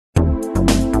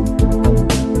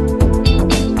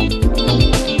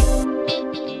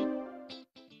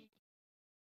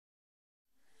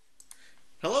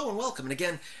welcome. And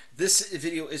again, this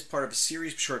video is part of a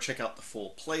series. Be sure to check out the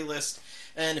full playlist.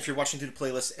 And if you're watching through the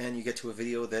playlist and you get to a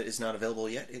video that is not available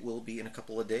yet, it will be in a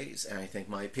couple of days. And I thank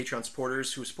my Patreon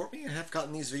supporters who support me and have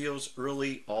gotten these videos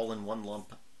early, all in one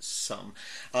lump sum.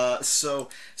 So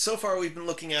far we've been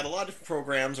looking at a lot of different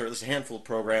programs, or at least a handful of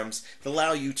programs, that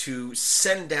allow you to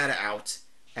send data out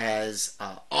as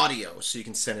audio. So you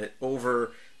can send it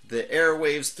over the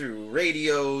airwaves through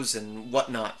radios and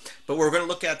whatnot. But what we're going to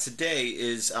look at today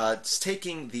is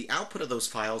taking the output of those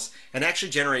files and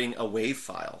actually generating a WAV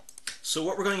file. So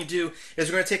what we're going to do is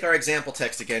we're going to take our example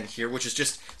text again here, which is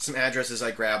just some addresses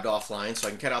I grabbed offline, so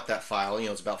I can cut out that file. You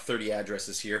know, it's about 30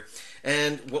 addresses here.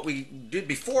 And what we did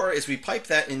before is we piped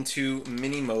that into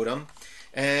Minimodem,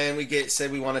 and we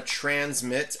said we want to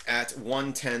transmit at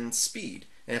 110 speed.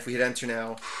 And if we hit enter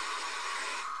now,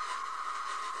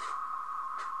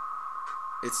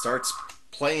 it starts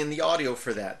playing the audio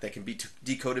for that can be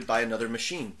decoded by another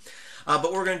machine. But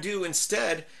what we're going to do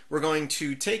instead, we're going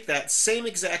to take that same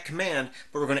exact command,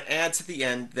 but we're going to add to the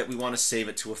end that we want to save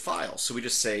it to a file. So we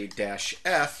just say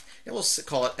 -f, and we'll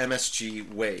call it MSG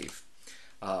wave.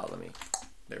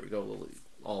 There we go,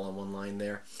 all on one line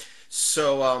there.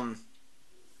 So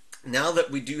now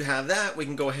that we do have that, we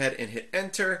can go ahead and hit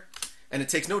enter, and it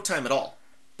takes no time at all.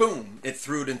 Boom, it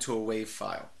threw it into a WAV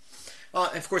file.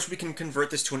 Of course, we can convert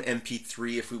this to an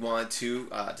MP3 if we wanted to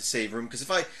save room. Because if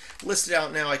I list it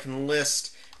out now, I can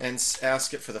list and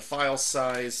ask it for the file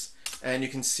size, and you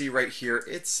can see right here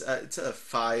it's a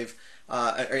 8.5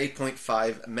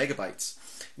 megabytes.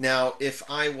 Now, if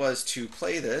I was to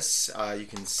play this, you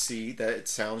can see that it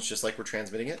sounds just like we're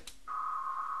transmitting it,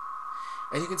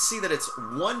 and you can see that it's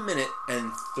 1 minute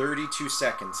and 32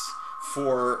 seconds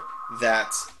for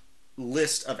that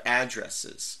list of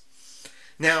addresses.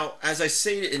 Now, as I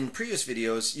stated in previous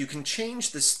videos, you can change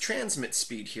this transmit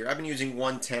speed here. I've been using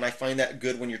 110. I find that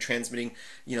good when you're transmitting,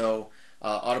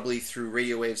 audibly through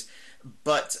radio waves.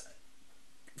 But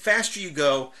faster you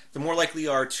go, the more likely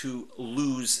you are to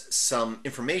lose some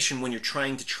information when you're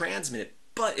trying to transmit it.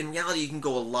 But in reality, you can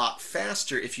go a lot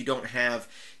faster if you don't have,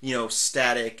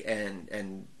 static and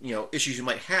issues you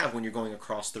might have when you're going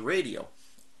across the radio.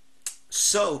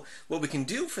 So what we can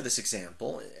do for this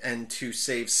example, and to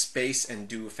save space and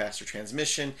do a faster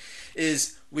transmission,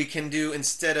 is we can do,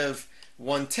 instead of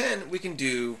 110, we can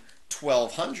do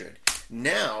 1200.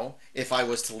 Now, if I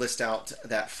was to list out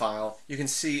that file, you can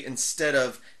see instead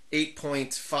of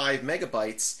 8.5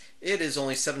 megabytes, it is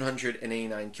only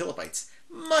 789 kilobytes.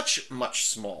 Much, much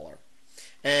smaller.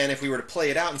 And if we were to play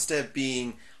it out, instead of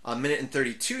being 1 minute and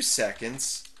 32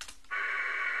 seconds,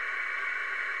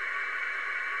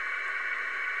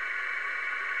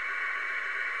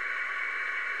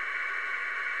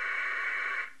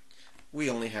 we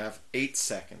only have 8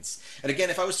 seconds. And again,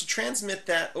 if I was to transmit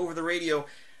that over the radio,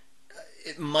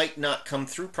 it might not come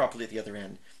through properly at the other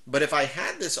end. But if I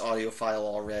had this audio file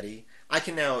already, I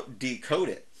can now decode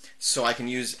it. So I can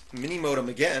use Minimodem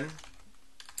again.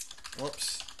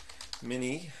 Whoops.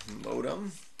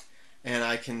 Minimodem. And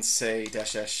I can say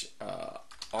 -RX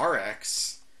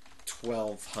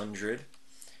 1200.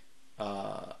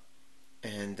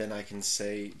 And then I can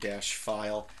say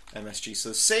 -file MSG.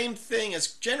 So same thing as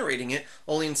generating it,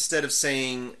 only instead of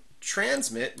saying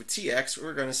transmit with TX,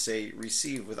 we're going to say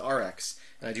receive with RX.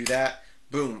 And I do that,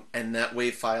 boom, and that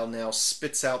WAV file now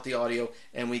spits out the audio,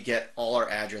 and we get all our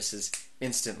addresses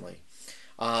instantly.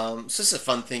 So this is a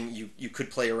fun thing you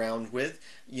could play around with,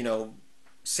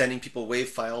 sending people WAV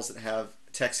files that have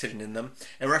text hidden in them.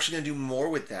 And we're actually going to do more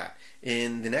with that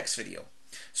in the next video.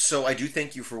 So I do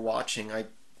thank you for watching. I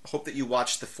hope that you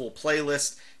watch the full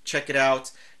playlist, check it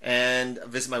out, and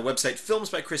visit my website,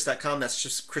 filmsbychris.com. That's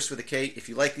just Chris with a K. If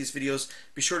you like these videos,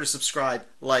 be sure to subscribe,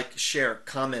 like, share,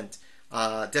 comment.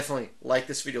 Definitely like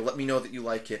this video. Let me know that you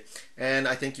like it. And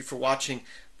I thank you for watching.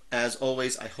 As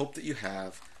always, I hope that you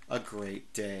have a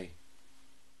great day.